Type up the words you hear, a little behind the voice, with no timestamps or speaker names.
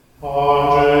Welcome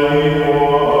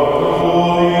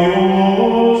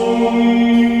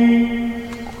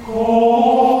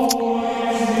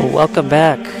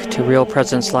back to Real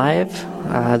Presence Live.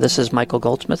 This is Michael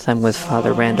Goldsmith. I'm with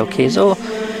Father Randall Kazel.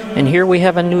 And here we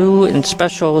have a new and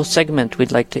special segment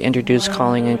we'd like to introduce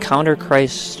calling Encounter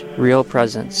Christ Real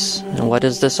Presence. And what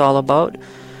is this all about?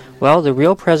 Well, the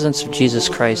real presence of Jesus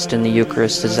Christ in the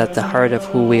Eucharist is at the heart of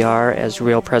who we are as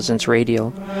Real Presence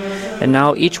Radio. And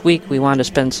now each week we want to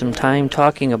spend some time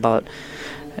talking about,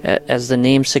 as the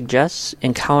name suggests,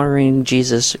 encountering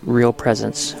Jesus' real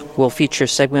presence. We'll feature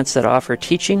segments that offer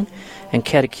teaching and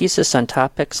catechesis on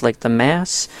topics like the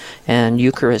Mass and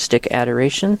Eucharistic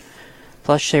adoration,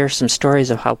 plus share some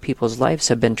stories of how people's lives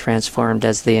have been transformed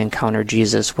as they encounter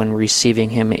Jesus when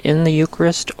receiving Him in the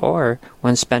Eucharist or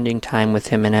when spending time with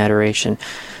Him in adoration.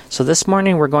 So this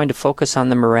morning we're going to focus on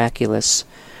the miraculous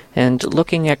and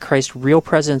looking at Christ's real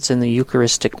presence in the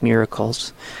Eucharistic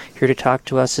miracles. Here to talk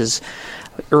to us is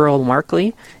Earl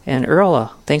Markley. And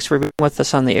Earl, thanks for being with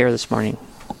us on the air this morning.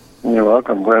 You're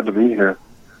welcome. Glad to be here.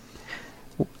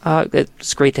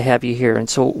 It's great to have you here. And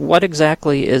so what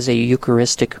exactly is a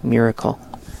Eucharistic miracle?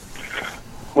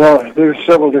 Well, there's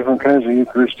several different kinds of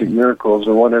Eucharistic miracles.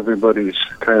 The one everybody's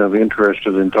kind of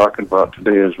interested in talking about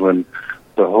today is when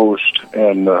the host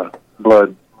and the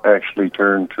blood actually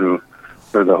turn to,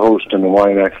 or the host and the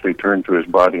wine actually turn to His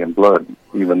body and blood,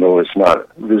 even though it's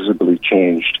not visibly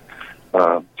changed.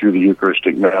 Through the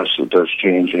Eucharistic Mass, it does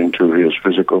change into His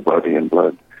physical body and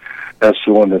blood. That's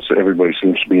the one that everybody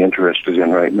seems to be interested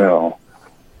in right now.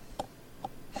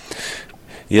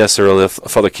 Yes, Earl,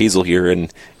 Father Kazel here,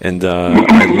 and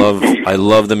I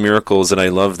love the miracles, and I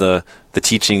love the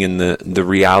teaching and the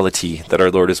reality that our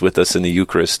Lord is with us in the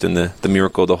Eucharist and the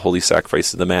miracle of the Holy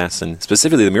Sacrifice of the Mass, and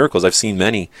specifically the miracles. I've seen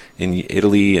many in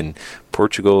Italy and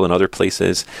Portugal and other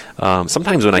places.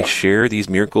 Sometimes when I share these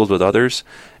miracles with others,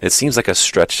 it seems like a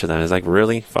stretch to them. It's like,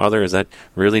 really, Father, is that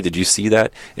really? Did you see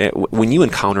that? When you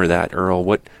encounter that,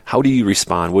 Earl, how do you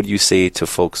respond? What do you say to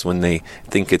folks when they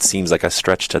think it seems like a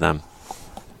stretch to them?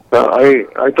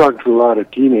 I talk to a lot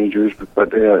of teenagers,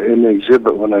 but in the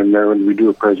exhibit when I'm there, when we do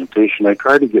a presentation, I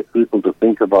try to get people to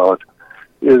think about,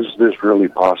 is this really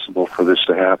possible for this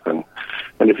to happen?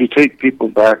 And if you take people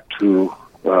back to,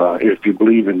 if you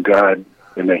believe in God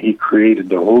and that He created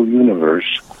the whole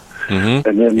universe, and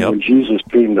then when Jesus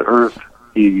came to earth,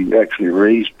 He actually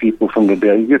raised people from the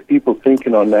dead. You get people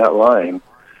thinking on that line,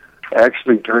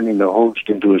 actually turning the host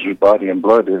into His body and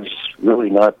blood is really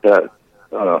not that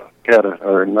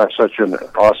or not such an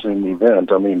awesome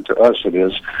event. I mean, to us it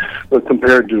is, but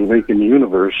compared to making the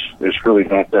universe, it's really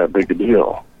not that big a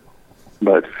deal.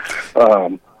 But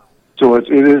so it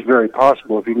is very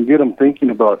possible. If you can get them thinking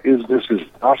about, is this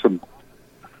possible,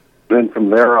 then from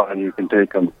there on you can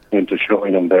take them into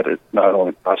showing them that it's not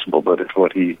only possible, but it's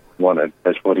what He wanted.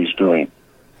 That's what He's doing.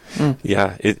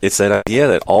 Yeah, it's that idea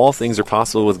that all things are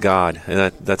possible with God,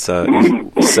 and that's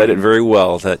you said it very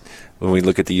well. That when we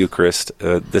look at the Eucharist,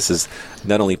 this is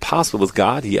not only possible with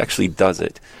God; He actually does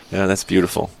it. Yeah, that's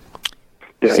beautiful.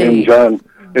 Yeah, and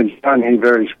John, he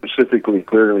very specifically,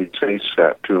 clearly states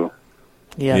that too.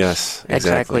 Yes,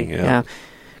 exactly. Yeah.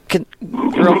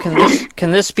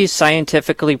 Can this be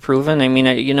scientifically proven? I mean,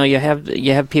 you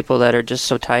have people that are just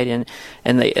so tied in,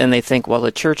 and they think, well,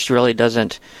 the Church really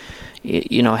doesn't,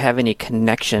 have any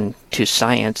connection to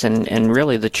science, and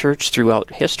really the Church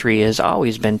throughout history has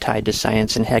always been tied to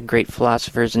science and had great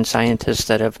philosophers and scientists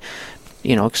that have,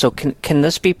 so can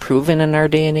this be proven in our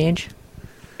day and age?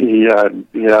 Yeah,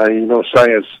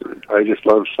 science, I just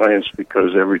love science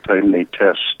because every time they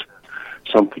test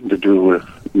something to do with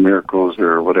miracles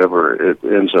or whatever, it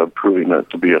ends up proving it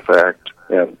to be a fact.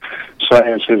 And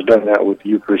science has done that with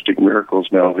Eucharistic miracles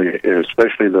now,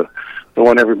 especially the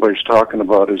one everybody's talking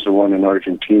about is the one in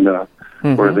Argentina,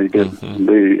 where they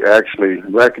actually,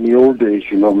 back in the old days,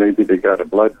 maybe they got a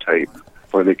blood type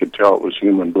where they could tell it was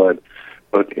human blood.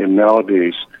 But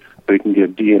nowadays, they can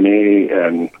get DNA,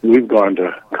 and we've gone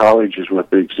to colleges with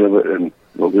the exhibit, and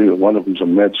one of them's a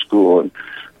med school,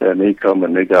 and they come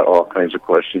and they got all kinds of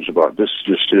questions about this.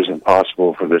 Just isn't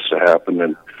possible for this to happen,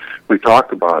 and we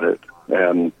talk about it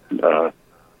and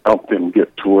help them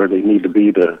get to where they need to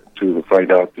be to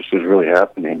find out this is really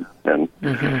happening. And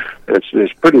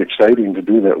it's pretty exciting to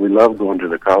do that. We love going to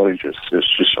the colleges.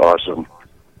 It's just awesome,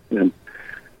 and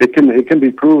it can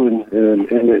be proven.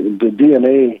 And the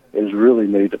DNA has really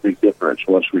made a big difference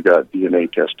once we got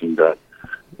DNA testing done.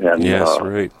 And yes,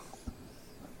 right.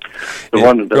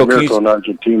 The miracle in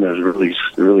Argentina has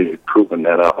really proven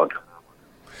that out.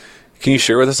 Can you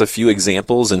share with us a few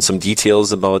examples and some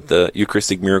details about the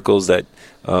Eucharistic miracles that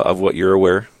of what you're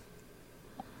aware?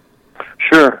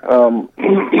 Sure.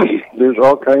 There's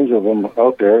all kinds of them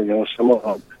out there. You know, some of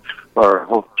them are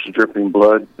hopes dripping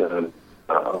blood.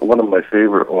 One of my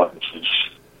favorite ones is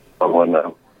one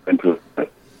into.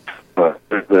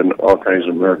 There's been all kinds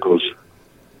of miracles,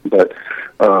 but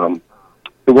the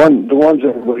ones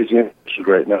everybody's interested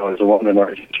right now is the one in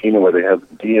Argentina where they have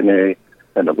the DNA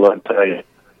and the blood type.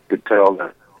 You could tell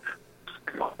that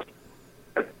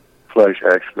flesh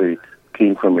actually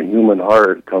came from a human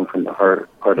heart, come from the heart,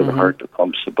 part of the heart that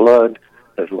pumps the blood.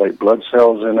 There's white blood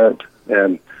cells in it,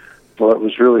 and well, it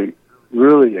was really,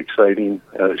 really exciting,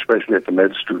 especially at the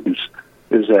med students,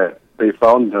 is that they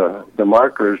found the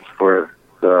markers for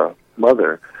the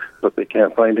mother, but they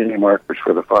can't find any markers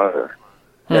for the father.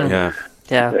 Yeah.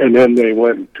 Yeah. And then they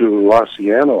went to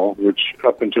Laciano, which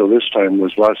up until this time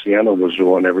Laciano was the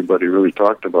one everybody really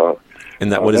talked about.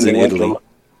 And that was in Italy.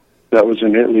 That was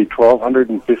in Italy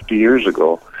 1,250 years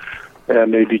ago.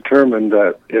 And they determined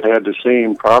that it had the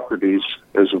same properties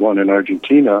as the one in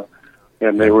Argentina,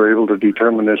 and they were able to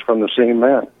determine this from the same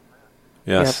man.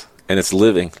 Yes. Yep. And it's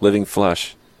living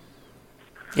flesh.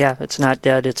 Yeah, it's not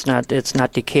dead. It's not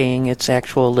decaying. It's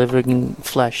actual living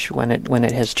flesh when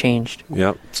it has changed.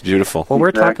 Yep, it's beautiful. Well,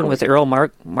 we're talking with Earl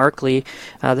Markley.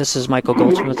 This is Michael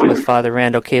Goldsmith with Father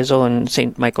Randall Kazel in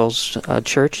St. Michael's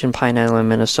Church in Pine Island,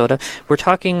 Minnesota. We're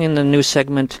talking in the new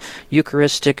segment,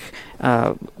 Eucharistic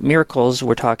miracles.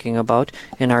 We're talking about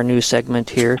in our new segment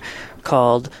here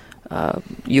called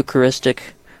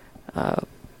Eucharistic.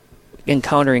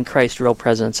 Encountering Christ, Real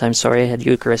Presence. I'm sorry, I had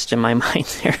Eucharist in my mind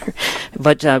there.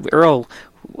 But Earl,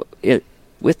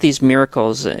 with these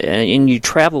miracles, and you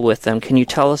travel with them, can you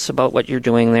tell us about what you're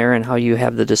doing there and how you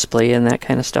have the display and that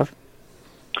kind of stuff?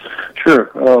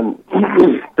 Sure.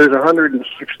 There's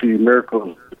 160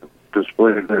 miracles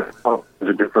displayed there,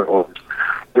 the different ones.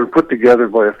 They were put together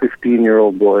by a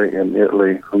 15-year-old boy in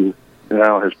Italy who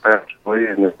now has passed away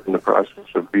and is in the process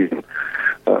of being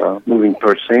moving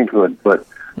towards sainthood. But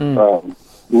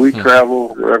we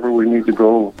travel wherever we need to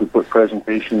go. We put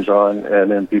presentations on,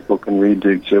 and then people can read the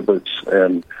exhibits.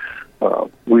 And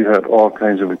we've had all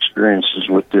kinds of experiences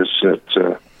with this.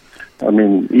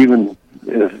 Even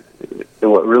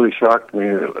what really shocked me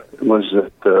was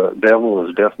that the devil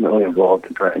is definitely involved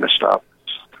in trying to stop us.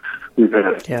 We've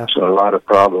had a lot of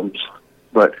problems,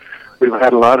 but we've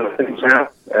had a lot of things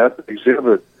happen at the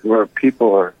exhibit where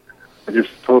people are just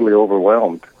totally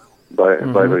overwhelmed by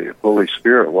the Holy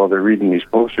Spirit while they're reading these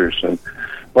posters. And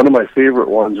one of my favorite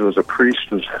ones was a priest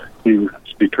he was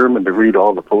determined to read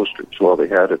all the posters while they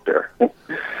had it there,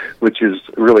 which is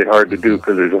really hard to do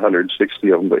because there's 160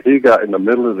 of them. But he got in the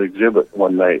middle of the exhibit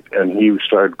one night and he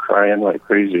started crying like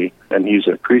crazy. And he's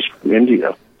a priest from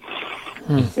India.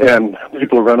 And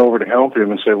people run over to help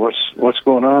him and say, "What's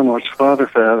going on? What's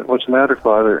the matter,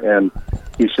 Father?" And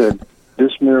he said,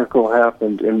 "This miracle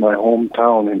happened in my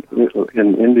hometown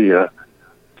in India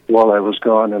while I was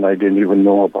gone, and I didn't even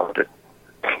know about it."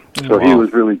 So he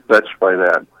was really touched by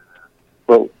that.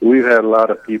 But we've had a lot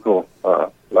of people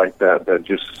like that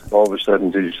just all of a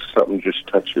sudden something just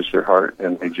touches their heart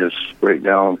and they just break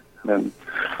down. And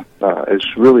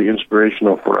it's really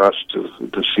inspirational for us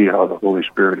to see how the Holy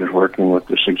Spirit is working with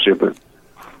this exhibit.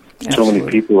 Absolutely. So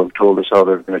many people have told us how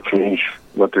they're going to change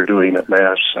what they're doing at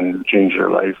Mass and change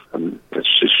their life, and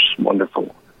it's just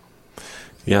wonderful.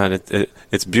 Yeah, and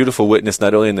it's beautiful witness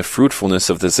not only in the fruitfulness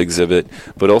of this exhibit,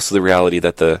 but also the reality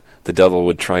that the devil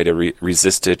would try to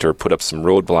resist it or put up some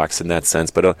roadblocks in that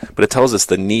sense. But it tells us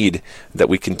the need that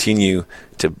we continue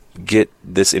to get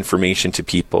this information to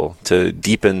people, to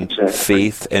deepen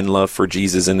faith and love for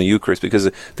Jesus in the Eucharist.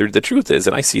 Because the truth is,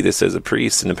 and I see this as a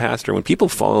priest and a pastor, when people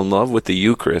fall in love with the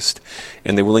Eucharist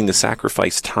and they're willing to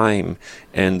sacrifice time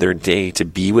and their day to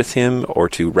be with Him or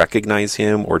to recognize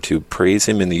Him or to praise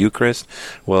Him in the Eucharist,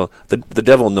 well, the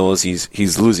devil knows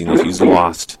he's losing it. He's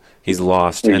lost. He's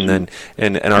lost. And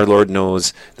our Lord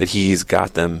knows that He's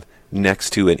got them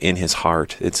next to and in His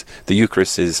heart. It's the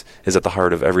Eucharist is at the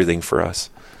heart of everything for us.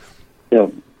 Yeah.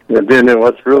 And then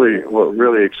what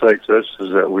really excites us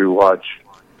is that we watch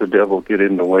the devil get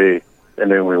in the way, and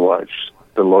then we watch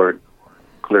the Lord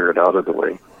clear it out of the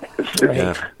way.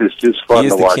 It's just fun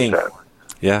to watch that.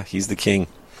 Yeah, He's the King.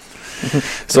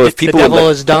 So if people the devil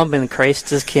is dumb and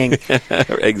Christ is king.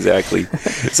 Exactly.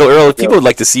 So Earl, if people would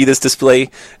like to see this display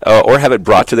or have it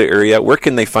brought to their area, where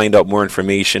can they find out more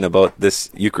information about this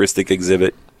Eucharistic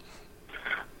exhibit?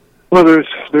 Well,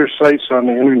 there's sites on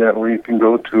the internet where you can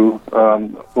go to,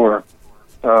 or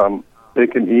they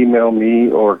can email me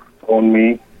or phone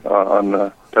me on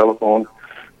the telephone.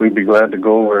 We'd be glad to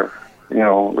go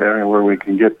anywhere we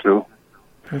can get to.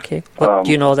 Okay.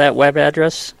 Do you know that web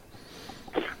address?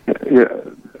 Yeah.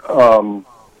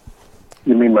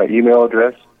 You mean my email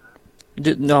address?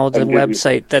 No, the I'll give you-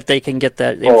 website that they can get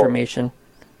that information.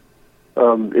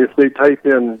 If they type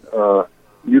in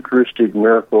Eucharistic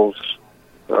miracles,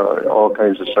 all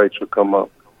kinds of sites will come up.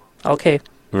 Okay.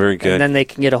 Very good. And then they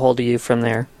can get a hold of you from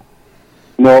there.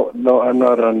 No, I'm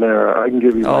not on there. I can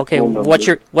give you my Okay. phone number.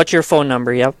 What's your phone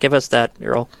number? Yep. Give us that,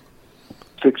 Earl.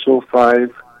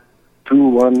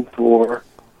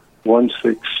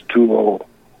 605-214-1620.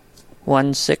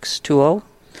 1620.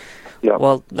 Yeah.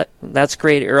 Well, that's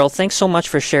great, Earl. Thanks so much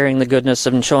for sharing the goodness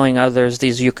and showing others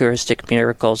these Eucharistic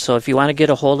miracles. So if you want to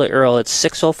get a hold of Earl, it's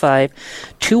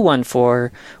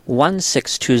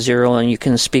 605-214-1620, and you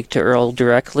can speak to Earl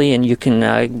directly, and you can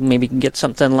maybe get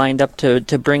something lined up to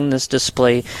bring this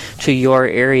display to your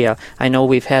area. I know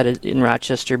we've had it in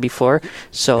Rochester before,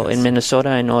 so in Minnesota,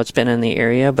 I know it's been in the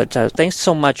area, but thanks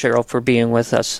so much, Earl, for being with us.